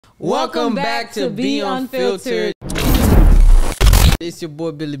Welcome back to Be Unfiltered. It's your boy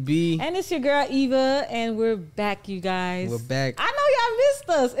Billy B. And it's your girl Eva. And we're back, you guys. We're back. I know y'all missed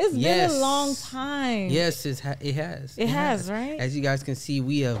us. It's been a long time. Yes, it has. It has, right? As you guys can see,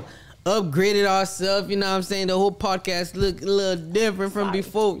 we have upgraded ourselves. You know what I'm saying? The whole podcast look a little different from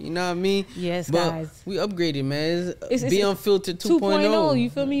before. You know what I mean? Yes, but guys. we upgraded, man. It's Be Unfiltered 2.0. You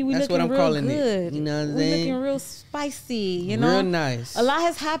feel me? That's what I'm calling it. You know what I'm saying? saying? We're looking real spicy, you know? Real nice. A lot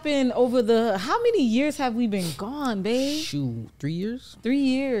has happened over the... How many years have we been gone, babe? Shoot, 3 years? 3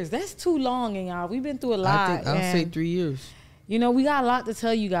 years. That's too long, and y'all. We've been through a lot. I'll say 3 years. You know, we got a lot to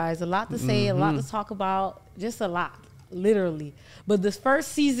tell you guys. A lot to say, a lot to talk about. Just a lot, literally. But this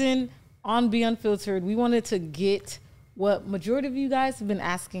first season... on Be Unfiltered, we wanted to get what majority of you guys have been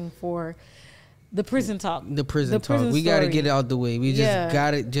asking for, the prison talk. The prison talk. We got to get it out the way. We just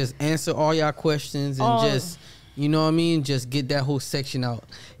got to just answer all y'all questions and just, you know what I mean? Just get that whole section out.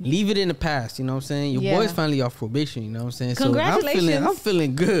 Leave it in the past, you know what I'm saying? Your boy's finally off probation, you know what I'm saying? Congratulations. So I'm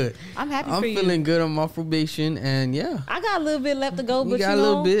feeling good. I'm happy for you. I'm feeling good on my probation, and I got a little bit left to go, but got a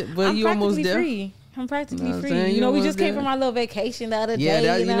little bit, but you almost there. Free. I'm practically free. You know, we just came from our little vacation the other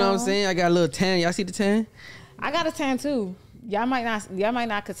day. You know what I'm saying? I got a little tan. Y'all see the tan? I got a tan too. Y'all might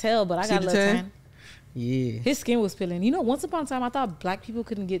not could tell, but I got a little tan. Yeah. His skin was peeling. You know, once upon a time I thought black people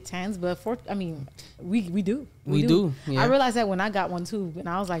couldn't get tans, but we do. We do. Yeah. I realized that when I got one too, and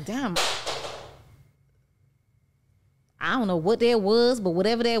I was like, damn. I don't know what that was, but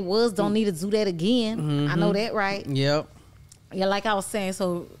whatever that was, don't need to do that again. I know that, right? Yep. Yeah, like I was saying,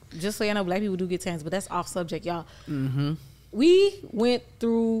 so just so you know, black people do get tans, but that's off subject, y'all. We went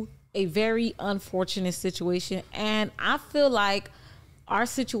through a very unfortunate situation, and I feel like our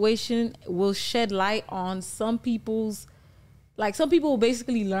situation will shed light on some people's, like some people will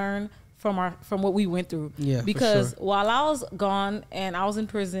basically learn from what we went through. Yeah, because while I was gone and I was in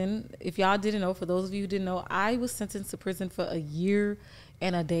prison, if y'all didn't know, for those of you who didn't know, I was sentenced to prison for a year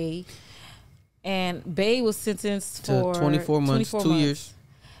and a day. And Bae was sentenced for 24 months, 2 years.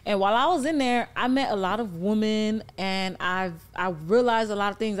 And while I was in there, I met a lot of women, and I realized a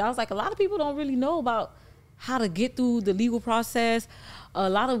lot of things. I was like, a lot of people don't really know about how to get through the legal process. A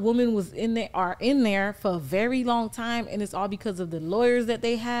lot of women are in there for a very long time, and it's all because of the lawyers that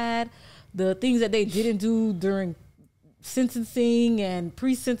they had, the things that they didn't do during sentencing and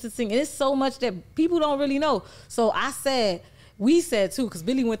pre-sentencing. And it's so much that people don't really know. So we said too, because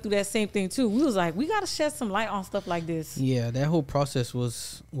Billy went through that same thing too. We was like, we got to shed some light on stuff like this. Yeah, that whole process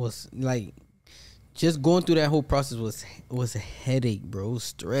was like, just going through that whole process was a headache, bro. It was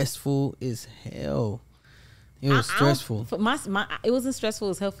stressful as hell. It was stressful. It wasn't stressful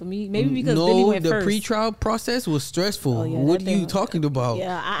as hell for me. Maybe because Billy went first. The pre-trial process was stressful. Oh, yeah, what are you talking about?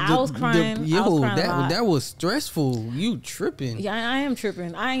 Yeah, I was crying. That was stressful. You tripping? Yeah, I am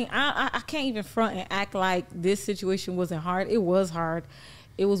tripping. I can't even front and act like this situation wasn't hard. It was hard.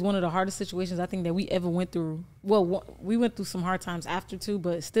 It was one of the hardest situations I think that we ever went through. Well, we went through some hard times after too,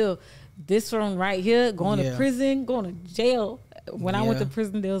 but still, this one right here, going to prison, going to jail. When I went to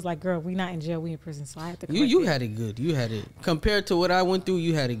prison, they was like, girl, we not in jail, we in prison. So I had to You had it good. You had it. Compared to what I went through,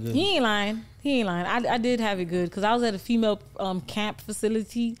 you had it good. He ain't lying. I did have it good because I was at a female camp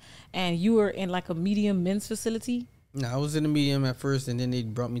facility, and you were in like a medium men's facility. No, I was in the medium at first, and then they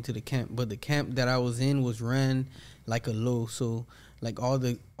brought me to the camp. But the camp that I was in was ran like a low. So like all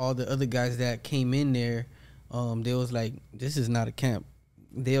the other guys that came in there, they was like, this is not a camp.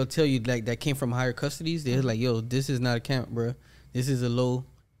 They'll tell you like that came from higher custodies. They're like, yo, this is not a camp, bro. This is a low.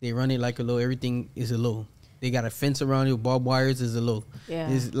 They run it like a low. Everything is a low. They got a fence around it. Barbed wires is a low. Yeah.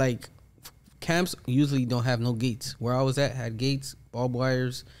 It's like camps usually don't have no gates. Where I was at had gates, barbed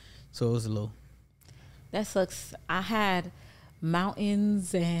wires, so it was a low. That sucks. I had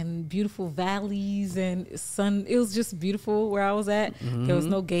mountains and beautiful valleys and sun. It was just beautiful where I was at. There was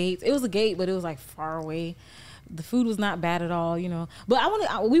no gates. It was a gate, but it was like far away. The food was not bad at all, you know. But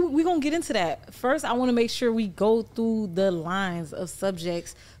we're going to get into that. First, I want to make sure we go through the lines of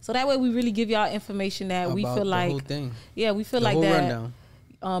subjects. So that way we really give y'all information that about we feel like. The whole thing. Yeah, we feel like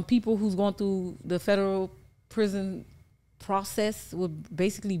that people who's going through the federal prison process would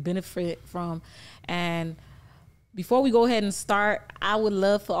basically benefit from. And before we go ahead and start, I would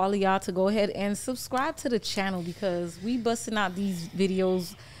love for all of y'all to go ahead and subscribe to the channel because we busting out these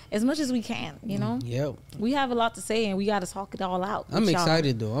videos as much as we can, you know? Yep. We have a lot to say, and we got to talk it all out. I'm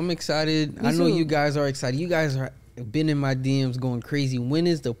excited, though. I'm excited. I know you guys are excited. You guys are been in my DMs going crazy. When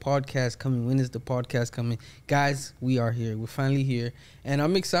is the podcast coming? When is the podcast coming? Guys, we are here. We're finally here, and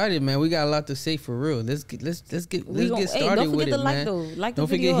I'm excited, man. We got a lot to say for real. Let's get started with it, man. Don't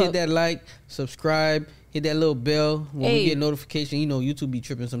forget hit that like, subscribe, hit that little bell when we get notification. You know, YouTube be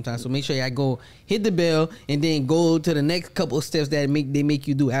tripping sometimes, so make sure y'all go hit the bell and then go to the next couple of steps that they make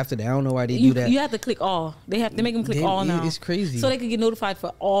you do after that. I don't know why they do that. You have to click all. They make them click all now. It's crazy. So they can get notified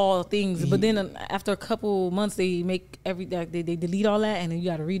for all things. But then after a couple months, they make they delete all that, and then you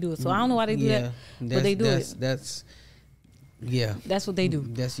got to redo it. So I don't know why they do that, but they do it. That's what they do.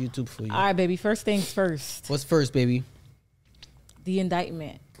 That's YouTube for you. All right, baby. First things first. What's first, baby? The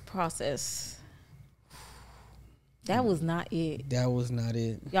indictment process. That was not it. That was not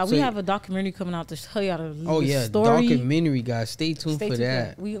it. Yeah, we have a documentary coming out to tell y'all the story. Documentary, guys. Stay tuned for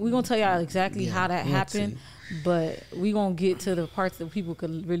that. We're going to tell y'all exactly how that happened, but we're going to get to the parts that people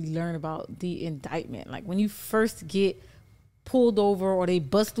could really learn about the indictment. Like when you first get pulled over or they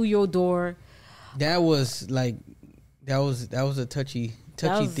bust through your door. That was a touchy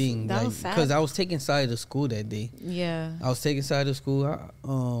thing. That was sad. Because I was taking side to school that day. Yeah. I was taking side to school.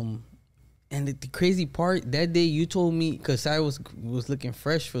 And the crazy part, that day you told me, because I was looking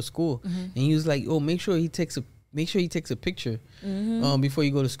fresh for school, and he was like, "Oh, make sure he takes a picture before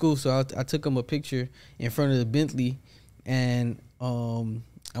you go to school." So I took him a picture in front of the Bentley, and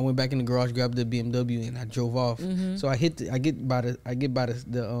I went back in the garage, grabbed the BMW, and I drove off. So I get by the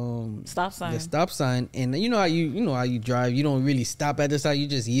stop sign. The stop sign, and you know how you drive. You don't really stop at the side. You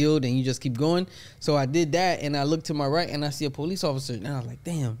just yield and you just keep going. So I did that, and I looked to my right, and I see a police officer, and I was like,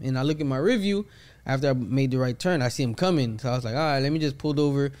 "Damn!" And I look at my review after I made the right turn. I see him coming, so I was like, "All right, let me just pull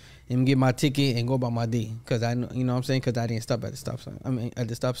over and get my ticket and go about my day," because I know, you know what I'm saying, because I didn't stop at the stop sign. At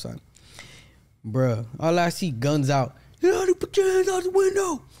the stop sign, bruh. All I see, guns out. You know, put your hands out the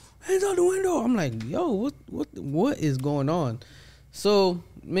window. Hands out the window. I'm like, yo, what is going on? So,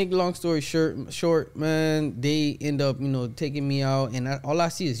 make long story short, man, they end up, taking me out, and all I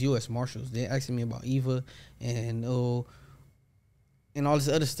see is U.S. Marshals. They asking me about Eva and all this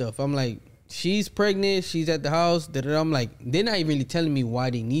other stuff. I'm like, she's pregnant. She's at the house. I'm like, they're not really telling me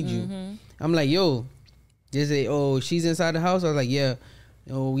why they need you. I'm like, yo, they say, oh, she's inside the house. I was like, yeah.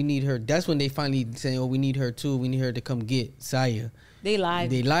 Oh, we need her. That's when they finally say, oh, we need her too. We need her to come get Saya. They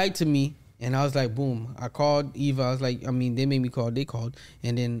lied to me, and I was like, boom. I called Eva. I was like, they made me call. They called,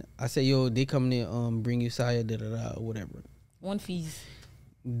 and then I said, yo, they coming to bring you Saya, whatever. One fees.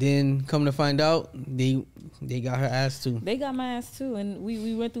 Then come to find out, they got her ass too. They got my ass too, and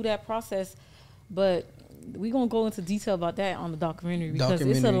we went through that process, but we're gonna go into detail about that on the documentary because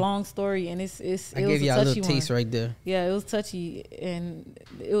it's a long story, and it I gave you a little taste right there. Yeah, it was touchy and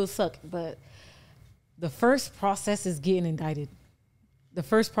it was suck, but the first process is getting indicted. The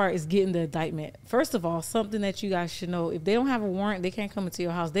first part is getting the indictment. First of all, something that you guys should know: if they don't have a warrant, they can't come into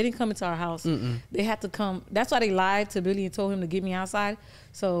your house. They didn't come into our house. They had to come. That's why they lied to Billy and told him to get me outside.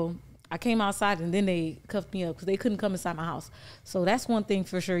 So I came outside, and then they cuffed me up because they couldn't come inside my house. So that's one thing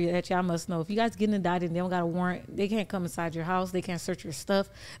for sure that y'all must know. If you guys getting indicted and they don't got a warrant, they can't come inside your house. They can't search your stuff.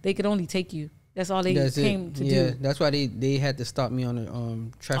 They could only take you. That's all they came to do. Yeah, that's why they had to stop me on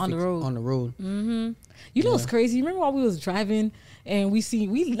the traffic on the road. You know what's crazy? You remember while we was driving and we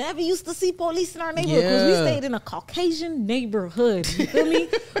never used to see police in our neighborhood because we stayed in a Caucasian neighborhood. You feel me?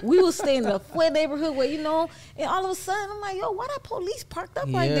 We was staying in a Fue neighborhood where, and all of a sudden I'm like, yo, why that police parked up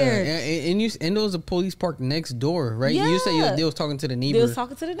right there? And there was a police parked next door, right? Yeah. You said they was talking to the neighbor. They was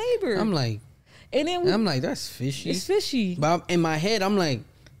talking to the neighbor. I'm like, I'm like, that's fishy. It's fishy. But in my head, I'm like,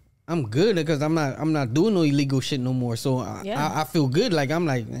 I'm good because I'm not doing no illegal shit no more. So I feel good. Like I'm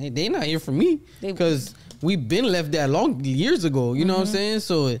like, hey, they not here for me because we've been left that long years ago. You know what I'm saying?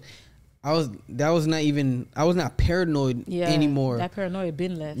 So I was not paranoid anymore. That paranoia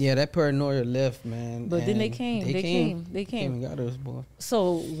been left. Yeah, that paranoia left, man. But then they came. They came and got us, boy.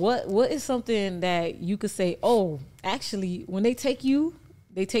 So what is something that you could say? Oh, actually, when they take you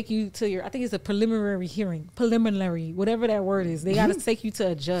to your, I think it's a preliminary hearing, whatever that word is. They got to take you to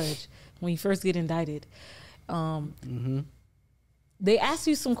a judge when you first get indicted. They ask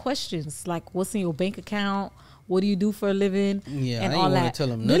you some questions like, what's in your bank account? What do you do for a living? Yeah, and I didn't want to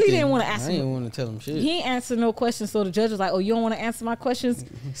tell him nothing. Really didn't want to ask him. I didn't want to tell him shit. He ain't answered no questions, so the judge was like, oh, you don't want to answer my questions?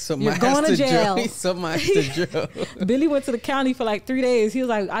 You're going to jail. Billy went to the county for like 3 days. He was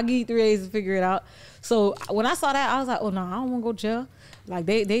like, I'll give you 3 days to figure it out. So when I saw that, I was like, oh, no, I don't want to go to jail. Like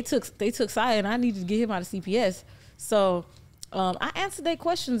they took Saya, and I needed to get him out of CPS. So I answered their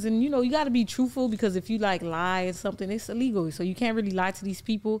questions, and you got to be truthful because if you like lie or something, it's illegal. So you can't really lie to these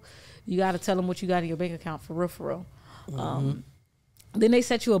people. You got to tell them what you got in your bank account for real. Then they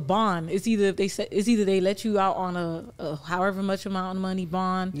set you a bond. It's either they let you out on a however much amount of money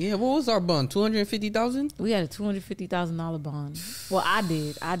bond. Yeah, what was our bond? 250,000. We had a $250,000 bond. Well, I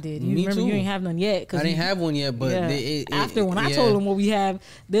did. You Me remember too. You ain't have none yet. I didn't have one yet, but after when I told them what we have,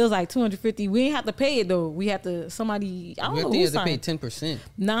 there was like 250. We ain't have to pay it though. We had to somebody. I don't know who signed. We had to pay 10%.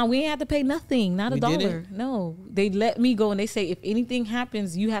 Nah, we ain't have to pay nothing. Not a dollar. Didn't? No, they let me go and they say if anything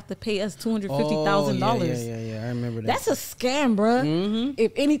happens, you have to pay us $250,000. Yeah. I remember that. That's a scam, bruh. Mm-hmm.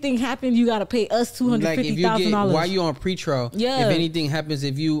 If anything happened, you gotta pay us $250,000. While you on pretrial, yeah. If anything happens,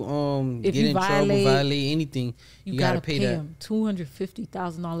 if you get in trouble, violate anything, you gotta pay that. Them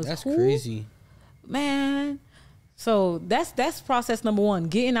 $250,000. That's crazy, man. So that's process number one: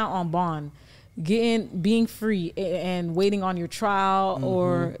 getting out on bond, being free, and waiting on your trial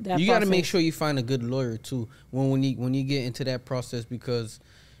or that. You got to make sure you find a good lawyer too when you get into that process, because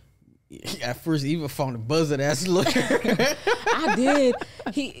at first even found a buzzard ass lawyer. I did.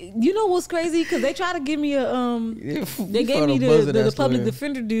 You know what's crazy? Because they tried to give me they gave me the public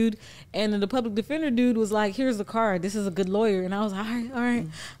defender dude, and then the public defender dude was like, "Here's the card. This is a good lawyer." And I was like, "All right,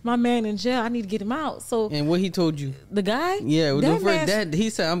 my man in jail. I need to get him out." So, and what he told you? The guy? Yeah, he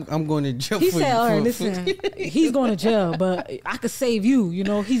said, "I'm going to jail." He said, "All right, listen, he's going to jail, but I could save you. You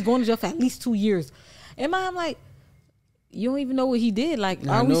know, he's going to jail for at least 2 years." And I'm like, you don't even know what he did. Like, we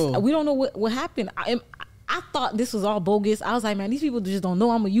don't know what happened. I thought this was all bogus. I was like, man, these people just don't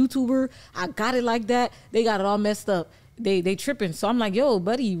know I'm a YouTuber. I got it like that. They got it all messed up. They tripping. So I'm like, yo,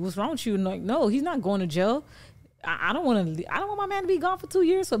 buddy, what's wrong with you? And like, no, he's not going to jail. I don't want my man to be gone for 2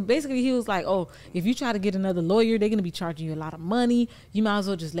 years. So basically he was like, oh, if you try to get another lawyer, they're going to be charging you a lot of money. You might as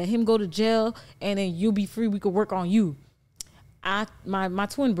well just let him go to jail and then you'll be free. We could work on you. My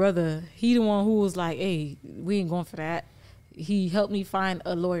twin brother, he the one who was like, hey, we ain't going for that. He helped me find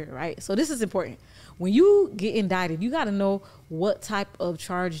a lawyer, right? So this is important. When you get indicted, you got to know what type of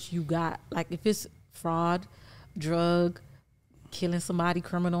charge you got. Like if it's fraud, drug, killing somebody,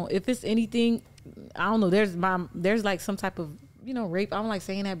 criminal. If it's anything, I don't know. There's like some type of rape. I don't like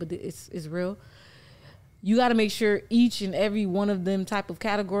saying that, but it's real. You got to make sure each and every one of them type of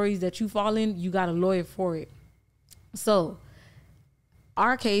categories that you fall in, you got a lawyer for it. So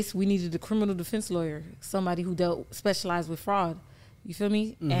our case, we needed a criminal defense lawyer, somebody who specialized with fraud. You feel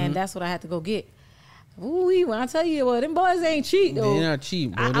me? Mm-hmm. And that's what I had to go get. Ooh, when I tell you, them boys ain't cheap though. They're not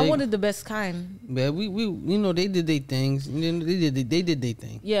cheap. Bro. I wanted the best kind. But we they did their things. They did their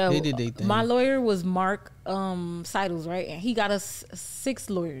thing. Yeah, they did their thing. My lawyer was Mark Seidels, right? And he got us 6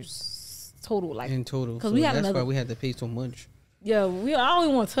 lawyers total, in total. Because we had that's why we had to pay so much. Yeah, I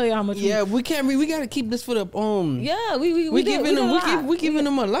don't want to tell you how much. Yeah, we can't. We got to keep this for the Yeah, we giving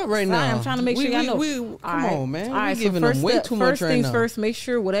them a lot right now. I'm trying to make sure y'all know. Come on, man. All right, we giving them way too much right now. First things first, make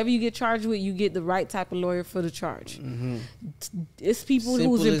sure whatever you get charged with, you get the right type of lawyer for the charge. Mm-hmm. It's people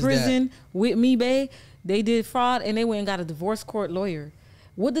who's in prison with me, babe. They did fraud and they went and got a divorce court lawyer.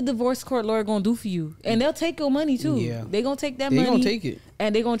 What the divorce court lawyer gonna do for you? And they'll take your money too. Yeah. They gonna take that money. They gonna take it.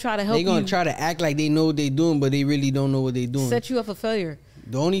 And they gonna try to help you. They gonna try to act like they know what they doing, but they really don't know what they doing. Set you up for failure.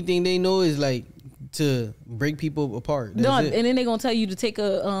 The only thing they know is like to break people apart. That's it. And then they gonna tell you to take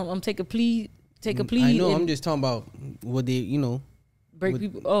a plea. I know. I'm just talking about what they break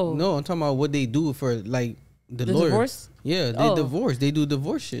people. Oh no, I'm talking about what they do for like the lawyer. Divorce. Yeah, they divorce. They do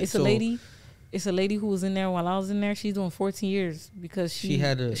divorce shit. It's a lady who was in there while I was in there. She's doing 14 years because she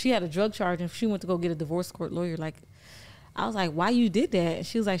had a drug charge and she went to go get a divorce court lawyer. Like, I was like, why you did that? And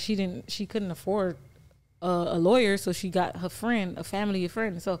she was like, she couldn't afford a lawyer, so she got her friend, a family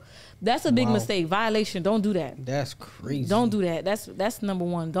friend. So that's a big mistake, violation. Don't do that. That's crazy. Don't do that. That's number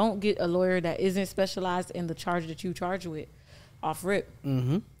one. Don't get a lawyer that isn't specialized in the charge that you charge with, off rip.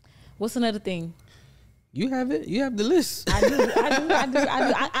 Mm-hmm. What's another thing? You have it. You have the list. I do.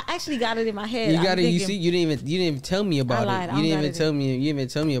 I actually got it in my head. You got it. You see, you didn't even tell me about it. You didn't even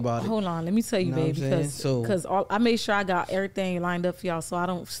tell me about it. Hold on, let me tell you, babe, because I made sure I got everything lined up for y'all, so I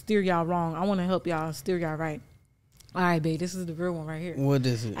don't steer y'all wrong. I want to help y'all steer y'all right. All right, babe, this is the real one right here. What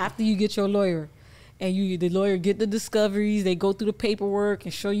is it? After you get your lawyer, and the lawyer get the discoveries, they go through the paperwork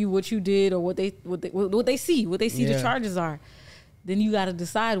and show you what you did or what they see the charges are. Then you got to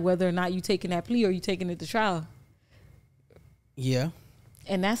decide whether or not you taking that plea or you taking it to trial. Yeah.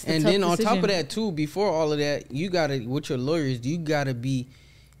 And that's the and tough then on decision. top of that too, before all of that, you gotta with your lawyers, you gotta be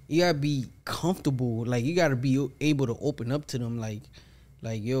comfortable. Like you gotta be able to open up to them, like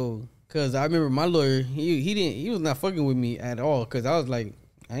yo. Cause I remember my lawyer, he was not fucking with me at all. Cause I was like,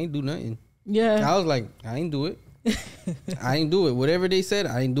 I ain't do nothing. Yeah. I was like, I ain't do it. I ain't do it. Whatever they said,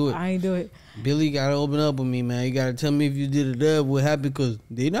 I ain't do it. I ain't do it. Billy gotta open up with me, man. You gotta tell me if you did it up, what happened, because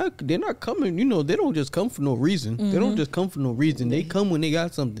they're not coming. You know, they don't just come for no reason. They don't just come for no reason. They come when they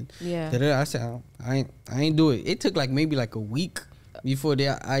got something. Yeah. I said I ain't do it. It took like maybe like a week before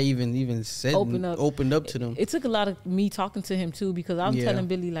I even said opened up to them. It took a lot of me talking to him too, because I was telling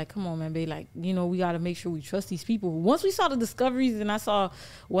Billy, like, come on, man, babe, like, you know, we got to make sure we trust these people. Once we saw the discoveries and I saw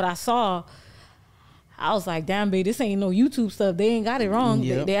what I saw, I was like, damn, babe, this ain't no YouTube stuff. They ain't got it wrong.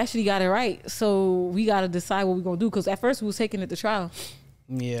 Yep. They actually got it right. So we got to decide what we're going to do, because at first we was taking it to trial.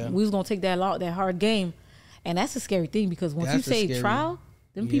 Yeah. We was going to take that hard game. And that's a scary thing, because once you say trial,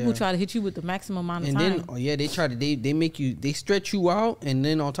 them people try to hit you with the maximum amount of time. And then, they try to, they make you, they stretch you out. And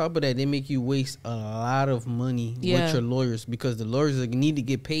then on top of that, they make you waste a lot of money with your lawyers, because the lawyers need to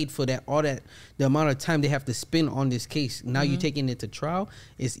get paid for that, all that, the amount of time they have to spend on this case. Now you taking it to trial,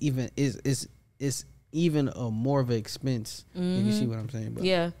 it's even a more of an expense, if you see what I'm saying. But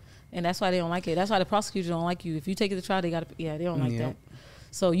yeah, and that's why they don't like it. That's why the prosecutors don't like you. If you take it to trial, they don't like that.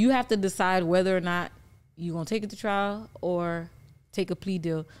 So you have to decide whether or not you're going to take it to trial or take a plea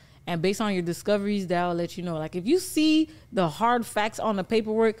deal. And based on your discoveries, that'll let you know. Like, if you see the hard facts on the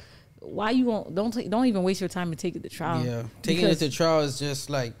paperwork, why you won't, don't even waste your time to take it to trial. Yeah, taking it to trial is just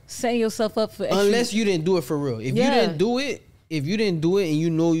like setting yourself up for extra. Unless you didn't do it for real. If you didn't do it, and you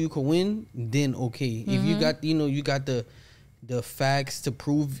know you could win, then okay. If you got, you got the facts to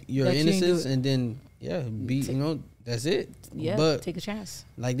prove your innocence, and then that's it. Yeah, but take a chance.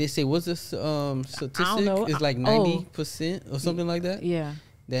 Like they say, what's this statistic? I don't know. It's like 90% or something like that. Yeah,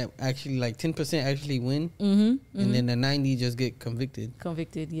 that actually like 10% actually win, and then the 90 just get convicted.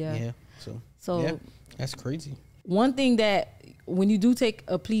 Yeah. Yeah. So yeah, that's crazy. One thing that when you do take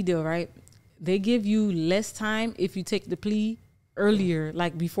a plea deal, right? They give you less time if you take the plea earlier,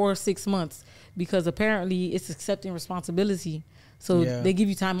 like before 6 months, because apparently it's accepting responsibility. So they give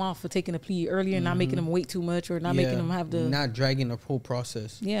you time off for taking a plea earlier, not making them wait too much, or not making them have the not dragging the whole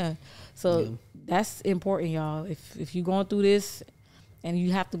process. Yeah, so that's important, y'all. If you're going through this and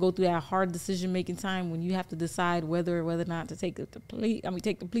you have to go through that hard decision making time when you have to decide whether or not to take the plea,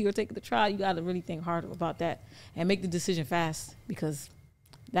 take the plea or take the trial, you got to really think hard about that and make the decision fast, because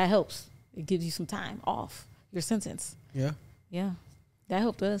that helps. It gives you some time off your sentence. Yeah. Yeah. That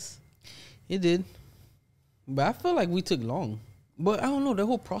helped us. It did. But I felt like we took long. But I don't know. The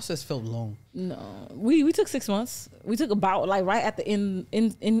whole process felt long. No. We took 6 months. We took about, like, right at the end.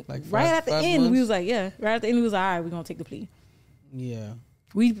 Like right at the end, months? We was like, right at the end, we was like, all right, we're going to take the plea. Yeah.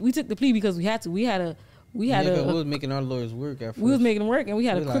 We took the plea because we had to. We was making our lawyers work at first. We was making them work, and we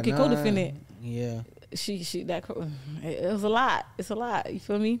had a crooked co-defendant. Yeah. It was a lot. It's a lot. You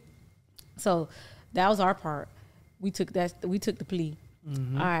feel me? So that was our part. We took the plea.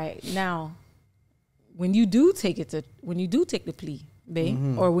 All right. Now, when you do take the plea,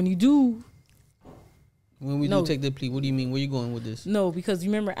 babe, or when we do take the plea, what do you mean? Where you going with this? No, because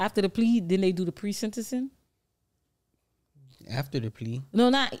you remember after the plea, then they do the pre-sentencing. After the plea? No,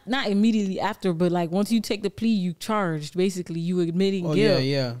 not immediately after, but like once you take the plea, you charged. Basically, you admitting guilt.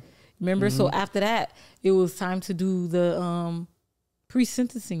 Yeah. Remember? So after that, it was time to do the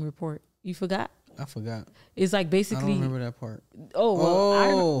pre-sentencing report. You forgot? I forgot. It's like basically. I don't remember that part.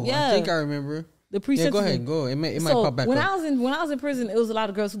 I think I remember. The pre-sentencing. Yeah, go ahead. It might pop back when up. I was in prison, it was a lot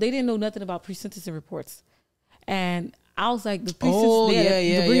of girls who they didn't know nothing about pre-sentencing reports, and I was like the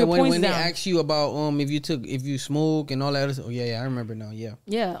pre-sentencing. When they ask you about if you smoke and all that other stuff. I remember now.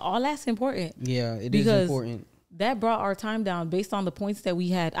 Yeah, all that's important. Yeah, it is important. That brought our time down based on the points that we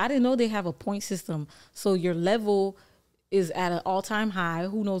had. I didn't know they have a point system, so your level is at an all-time high.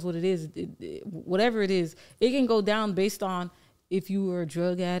 Who knows what it is? Whatever it is, it can go down based on if you were a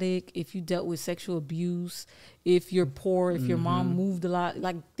drug addict, if you dealt with sexual abuse, if you're poor, if your mom moved a lot,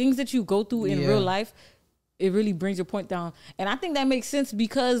 like things that you go through in real life. It really brings your point down. And I think that makes sense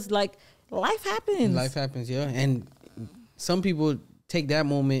because like life happens. Life happens, yeah. And some people take that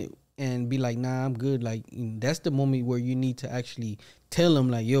moment and be like, nah, I'm good. Like that's the moment where you need to actually tell them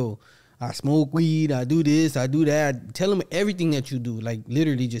like, yo, I smoke weed, I do this, I do that. Tell them everything that you do. Like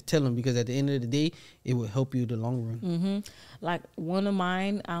literally just tell them, because at the end of the day, it will help you the long run. Like one of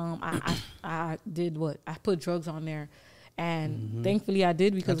mine, I did what? I put drugs on there. And thankfully I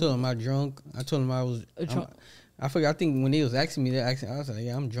did, because I told him I drunk. I told him I was drunk. I forgot. I think when they was asking me that, I was like,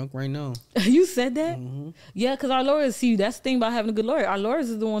 yeah, I'm drunk right now. You said that? Yeah, because our lawyers, see, that's the thing about having a good lawyer. Our lawyers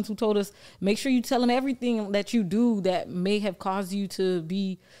is the ones who told us, make sure you tell them everything that you do that may have caused you to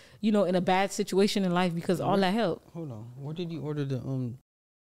be, in a bad situation in life, because all that help. Hold on. Where did you order the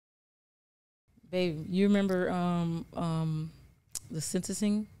Babe, you remember the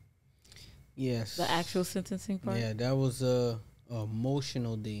sentencing? Yes. The actual sentencing part. Yeah, that was a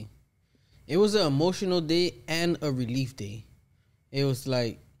emotional day. It was an emotional day and a relief day. It was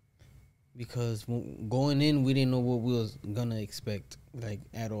like, because going in, we didn't know what we was gonna expect, like,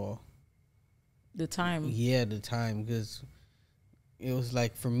 at all. The time. Yeah, the time, because it was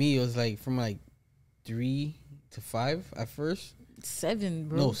like, for me, it was like from like 3 to 5 at first. 7,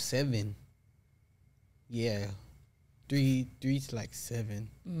 bro. No, 7. Yeah, 3 to like 7.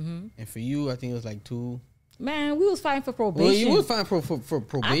 Mm-hmm. And for you, I think it was like 2. Man, we was fighting for probation. Well, you was fighting for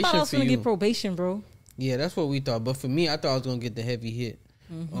probation. I thought I was for gonna you. get probation, bro. Yeah, that's what we thought. But for me, I thought I was gonna get the heavy hit.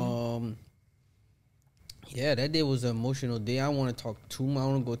 Mm-hmm. Yeah, that day was an emotional day. I don't want to talk too much. I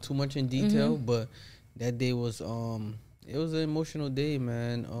don't want to go too much in detail, but that day was it was an emotional day,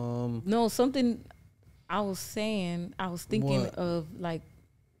 man. No, something I was saying. I was thinking What? of like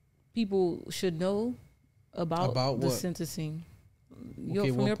people should know about the what? sentencing. Okay,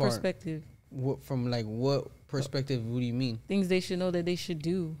 From what your part? perspective, What from like what perspective? What do you mean? things they should know that they should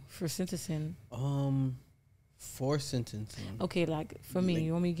do for sentencing. For sentencing. Okay, like for me, Like,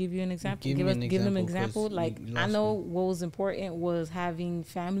 you want me to give you an example? give me an Give them an example, example. 'cause Like you I lost know me. what was important was having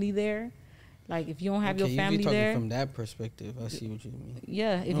family there. Like if you don't have Okay, your family you talking there, from that perspective. I see what you mean.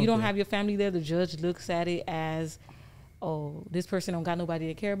 yeah. If you don't Okay. have your family there, the judge looks at it as, oh, this person don't got nobody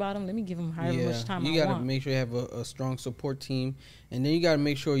to care about him. Let me give him however much time you I gotta want. make sure you have a strong support team, and then you gotta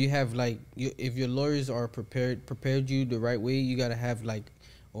make sure you have like if your lawyers are prepared you the right way, you gotta have like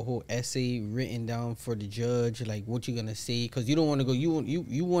a whole essay written down for the judge, like what you're gonna say, because you don't want to go.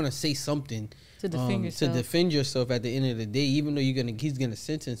 You want to say something To defend yourself. To defend yourself at the end of the day, even though he's gonna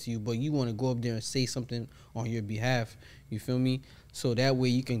sentence you, but you want to go up there and say something on your behalf. You feel me? So that way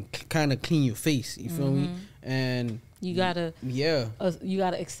you can kind of clean your face. You feel me? And You gotta yeah. You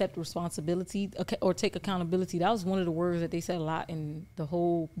gotta accept responsibility or take accountability. That was one of the words that they said a lot in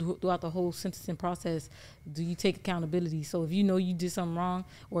throughout the whole sentencing process. Do you take accountability? So if you know you did something wrong,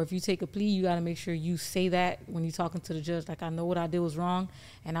 or if you take a plea, you gotta make sure you say that when you're talking to the judge. Like, I know what I did was wrong,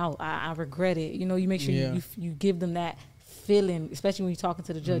 and I regret it. You know, you make sure you give them that feeling, especially when you're talking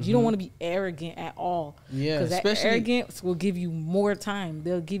to the judge. You don't want to be arrogant at all. Yeah, because that especially arrogance will give you more time.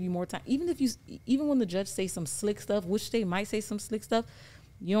 They'll give you more time. Even when the judge say some slick stuff, which they might say some slick stuff,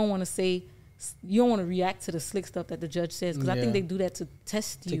 you don't want to react to the slick stuff that the judge says, because I think they do that to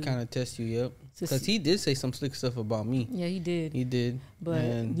test you. to kind of test you. Yep. Because he did say some slick stuff about me. Yeah, he did. He did. But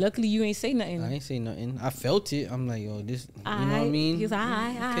and luckily you ain't say nothing. I ain't say nothing. I felt it. I'm like, yo, this. You know what I Aight. mean? He was,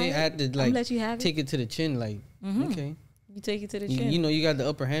 aight. Okay, I had to I'm like let you have it. take it to the chin. Like, okay. You take it to the chin. You know, you got the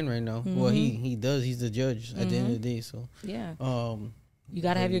upper hand right now. Well, he does. He's the judge at the end of the day. So yeah. You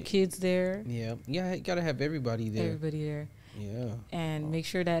gotta have your kids there. Yeah. Yeah. You gotta have everybody there. Everybody there. Yeah. And make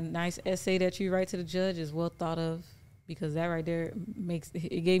sure that nice essay that you write to the judge is well thought of, because that right there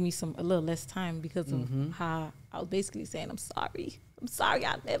gave me a little less time, because of how I was basically saying, I'm sorry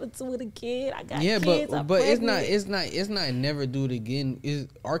I'll never do it again. I got kids. but it's not never do it again.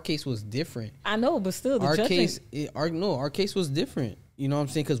 Our case was different. I know, but still, Our case was different. You know what I'm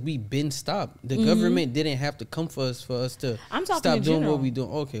saying? Because we been stopped. The government didn't have to come for us to stop doing what we doing.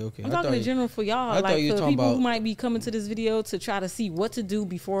 Okay. I'm talking in general for y'all. I thought you were for talking people about who might be coming to this video to try to see what to do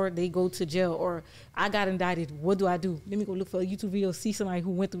before they go to jail, or I got indicted. What do I do? Let me go look for a YouTube video, see somebody who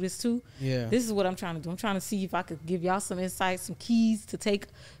went through this too. Yeah. This is what I'm trying to do. I'm trying to see if I could give y'all some insights, some keys to take,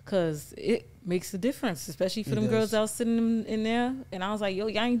 because it makes a difference, especially for them girls that was sitting in there. And I was like, yo,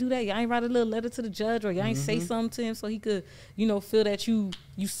 y'all ain't do that. Y'all ain't write a little letter to the judge, or y'all ain't say something to him so he could, feel that you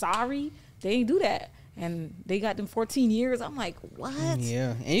sorry. They ain't do that. And they got them 14 years. I'm like, what?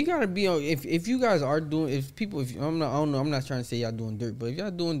 Yeah. And you gotta be on, if you guys are doing, I'm not trying to say y'all doing dirt, but if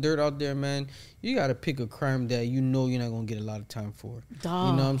y'all doing dirt out there, man, you gotta pick a crime that you know you're not gonna get a lot of time for.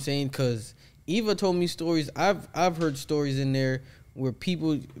 Dog. You know what I'm saying? Because Eva told me stories. I've heard stories in there where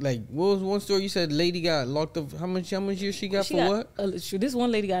people, like, what was one story you said? Lady got locked up. How much years she got what? This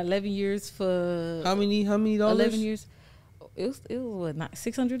one lady got 11 years for how many dollars? 11 years. It was what, not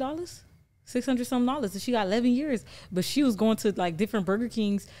 $600? $600 something, and she got 11 years. But she was going to like different Burger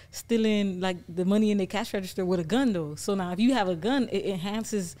Kings, stealing like the money in the cash register with a gun though. So now if you have a gun, it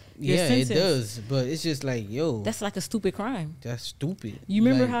enhances your sentence. It does. But it's just like, yo, that's like a stupid crime. That's stupid. You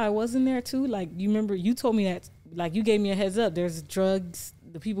remember how it was in there too? Like, you told me that, like, you gave me a heads up. There's drugs,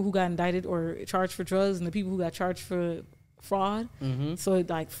 the people who got indicted or charged for drugs, and the people who got charged for fraud. So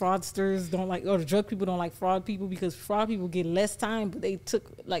like fraudsters don't like, or the drug people don't like fraud people, because fraud people get less time, but they took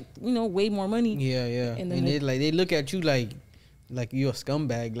like, way more money. Yeah. And they look at you like you're a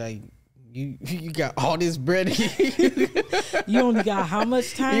scumbag. Like you got all this bread. You only got how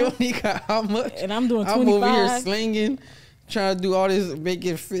much time? You only got how much? And I'm doing 25. I'm over here slinging, trying to do all this, make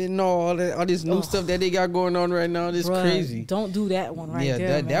it fit and all this new stuff that they got going on right now. This crazy. Don't do that one right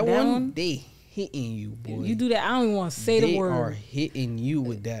there. That one, they hitting you, boy. You do that, I don't even want to say the word. They are hitting you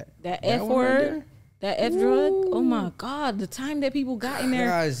with that. That F word. Right, that F drug, oh my God! The time that people got in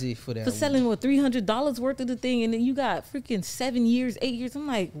there for selling what $300 worth of the thing, and then you got freaking 7 years, 8 years. I'm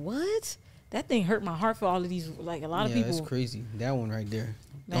like, what? That thing hurt my heart for all of these. Like a lot of people. That's crazy. That one right there.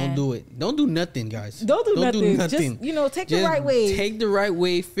 Man. Don't do it. Don't do nothing, guys. Don't do nothing. Just, take the right way. Take the right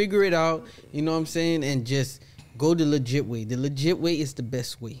way. Figure it out. You know what I'm saying? And just go the legit way. The legit way is the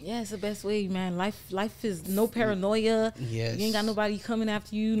best way. Yeah, it's the best way, man. Life is no paranoia. Yes. You ain't got nobody coming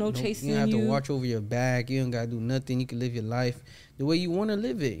after you, no chasing you. You don't have to watch over your back. You don't got to do nothing. You can live your life the way you want to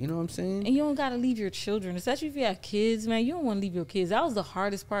live it. You know what I'm saying? And you don't got to leave your children. Especially if you have kids, man. You don't want to leave your kids. That was the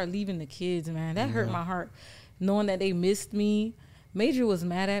hardest part, leaving the kids, man. That hurt my heart. Knowing that they missed me. Major was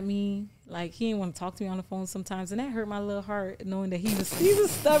mad at me. Like, he didn't want to talk to me on the phone sometimes. And that hurt my little heart, knowing that he's a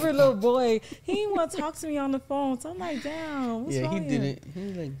stubborn little boy. He didn't want to talk to me on the phone. So I'm like, damn, what's wrong? Yeah, he didn't. He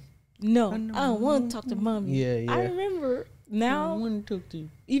was like, no, I don't want to talk to mommy. Yeah. I remember now, I want to talk to you.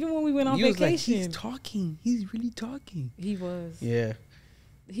 Even when we went on vacation. Was like, he's talking. He's really talking. He was. Yeah.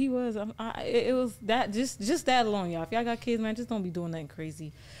 He was. It was that, just that alone, y'all. If y'all got kids, man, just don't be doing nothing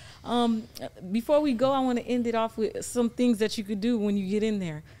crazy. Before we go, I want to end it off with some things that you could do when you get in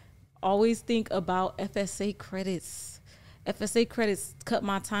there. Always think about FSA credits. FSA credits cut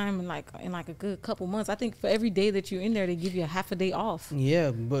my time in like a good couple months. I think for every day that you're in there, they give you a half a day off. Yeah,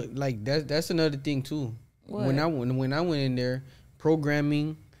 but like that's another thing too. What? When I went in there,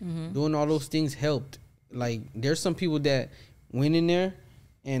 programming, doing all those things helped. Like, there's some people that went in there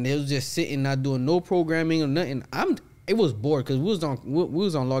and they was just sitting, not doing no programming or nothing. It was bored because we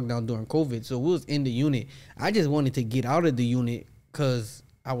was on lockdown during COVID, so we was in the unit. I just wanted to get out of the unit because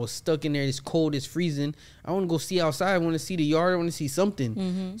I was stuck in there. It's cold, it's freezing. I want to go see outside. I want to see the yard. I want to see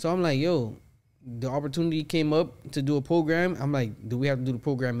something. So I'm like, yo, the opportunity came up to do a program. I'm like, do we have to do the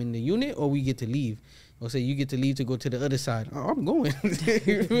program in the unit or we get to leave? I'll say, you get to leave to go to the other side. Oh, I'm going.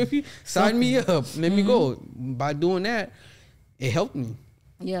 Sign me up. Let me go. By doing that, it helped me.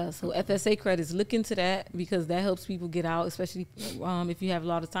 Yeah, so FSA credits, look into that because that helps people get out, especially if you have a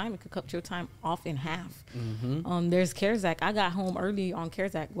lot of time. It could cut your time off in half. There's CARES Act. I got home early on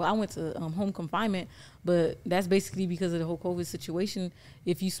CARES Act. Well, I went to home confinement, but that's basically because of the whole COVID situation.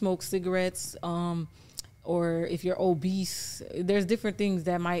 If you smoke cigarettes or if you're obese, there's different things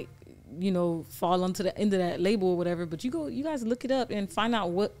that might, fall onto the end of that label or whatever. But you guys look it up and find out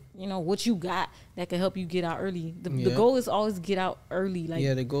what you got that can help you get out early. The goal is always get out early.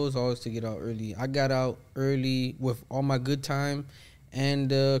 The goal is always to get out early. I got out early with all my good time and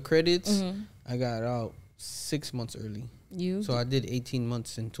credits. I got out 6 months early. So I did 18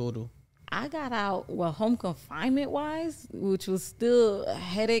 months in total. I got out, home confinement wise, which was still a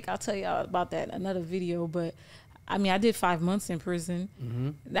headache. I'll tell y'all about that in another video, but I mean, I did 5 months in prison.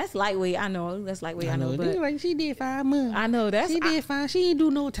 That's lightweight. I know. That's lightweight. I know. But like, she did 5 months. I know. She did 5. She didn't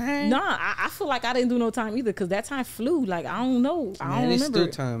do no time. Nah, I feel like I didn't do no time either because that time flew. Like, I don't know. I don't remember. It's still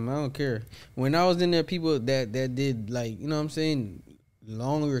time. I don't care. When I was in there, people that did, like, you know what I'm saying,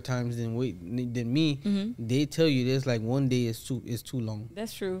 longer times than me, they tell you there's like 1 day is too long.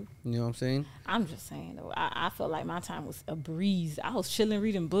 That's true. You know what I'm saying? I'm just saying though, I felt like my time was a breeze. I was chilling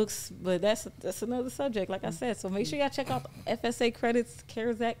reading books, but that's another subject, like I said. So make sure y'all check out FSA credits,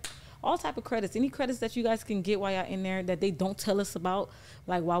 CARES Act, all type of credits, any credits that you guys can get while y'all in there that they don't tell us about,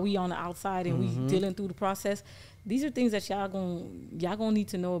 like while we on the outside and we dealing through the process. These are things that y'all gonna need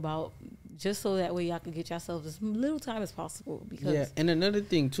to know about, just so that way y'all can get yourselves as little time as possible. Because and another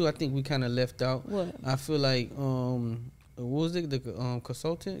thing too, I think we kind of left out. What? I feel like what was it, the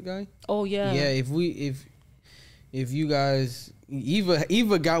consultant guy? Oh yeah. Yeah, if you guys,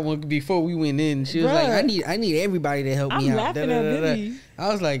 Eva got one before we went in. She was like, I need everybody to help me out. Laughing at Billy.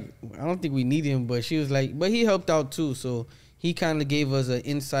 I was like, I don't think we need him, but she was like, but he helped out too. So he kind of gave us an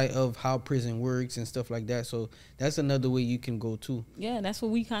insight of how prison works and stuff like that. So that's another way you can go too. Yeah, that's what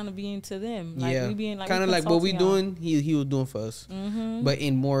we kind of being to them. Like, we being like kind of like what we doing. He was doing for us, but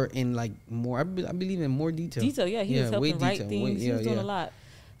in more. I believe in more detail. Yeah, he was helping write things. He was doing a lot.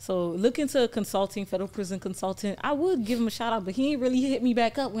 So look into consulting, federal prison consultant. I would give him a shout out, but he ain't really hit me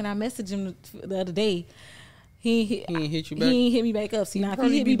back up when I messaged him the other day. He ain't hit you back. He ain't hit me back up. See, now if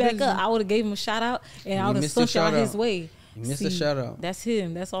he hit me back up, I would have gave him a shout out and I would have sent y'all his way. You missed a shout out. That's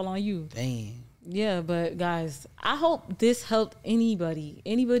him. That's all on you. Dang. Yeah, but guys, I hope this helped anybody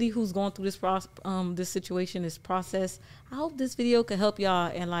who's going through this situation, this process. I hope this video could help y'all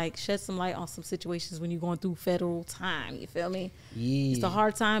and like shed some light on some situations when you're going through federal time. You feel me? Yeah. It's a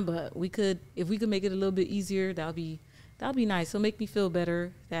hard time, but if we could make it a little bit easier, that'll be that'll be nice. So make me feel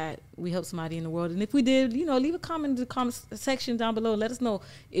better that we helped somebody in the world. And if we did, you know, leave a comment in the comment section down below. Let us know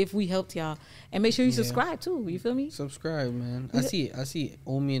if we helped y'all. And make sure you subscribe too. You feel me? Subscribe, man. I see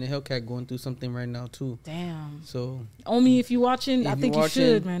Omi and the Hellcat going through something right now too. Damn. So Omi, if you watching, I think you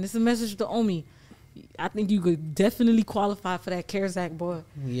should, man. It's a message to Omi. I think you could definitely qualify for that CARES Act, boy.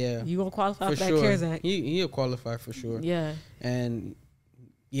 Yeah. You gonna qualify for that CARES Act. He'll qualify for sure. Yeah. And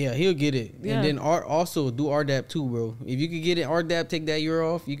yeah, he'll get it. Yeah. And then also do RDAP too, bro. If you could get it RDAP, take that year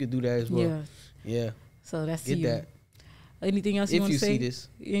off, you could do that as well. Yeah. So that's get you. that. Anything else you want to say? If you see this.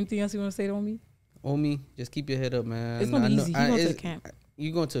 Anything else you want to say to Omi? Omi, just keep your head up, man. It's gonna be easy. You going to the camp.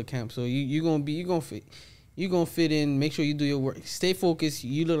 You going to a camp, so you gonna fit in. Make sure you do your work. Stay focused.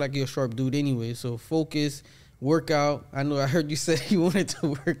 You look like you're a sharp dude anyway, so focus. Work out. I know I heard you say you wanted to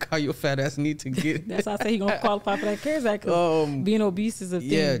work out. Your fat ass need to get. That's why I say he gonna qualify for that CARES Act. Being obese is a thing.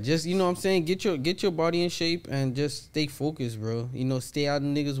 Yeah, just you know what I'm saying. Get your body in shape and just stay focused, bro. You know, stay out of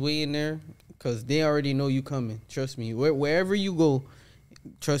niggas' way in there, cause they already know you coming. Trust me. Wherever you go,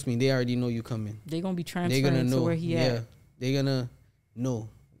 trust me, they already know you coming. They gonna be transferring to where he at. They gonna know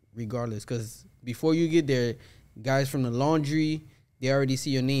regardless, cause before you get there, guys from the laundry. They already see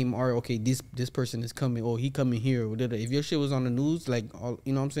your name. Or okay, this person is coming. Oh, he coming here. If your shit was on the news, like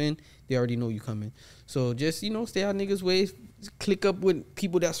you know what I'm saying, they already know you coming. So just stay out niggas' way. Click up with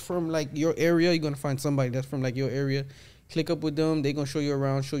people that's from like your area. You're gonna find somebody that's from like your area. Click up with them. They gonna show you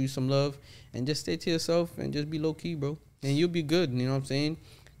around, show you some love, and just stay to yourself and just be low key, bro. And you'll be good. You know what I'm saying?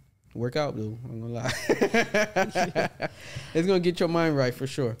 Work out, though. I'm gonna lie. It's gonna get your mind right for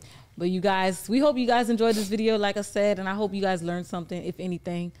sure. But you guys, we hope you guys enjoyed this video, like I said, and I hope you guys learned something, if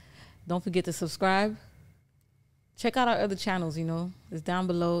anything. Don't forget to subscribe. Check out our other channels, It's down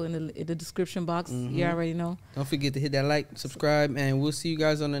below in the description box. You already know. Don't forget to hit that like, subscribe, and we'll see you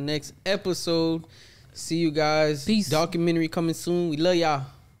guys on the next episode. See you guys. Peace. Documentary coming soon. We love y'all.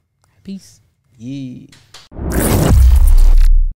 Peace. Yeah.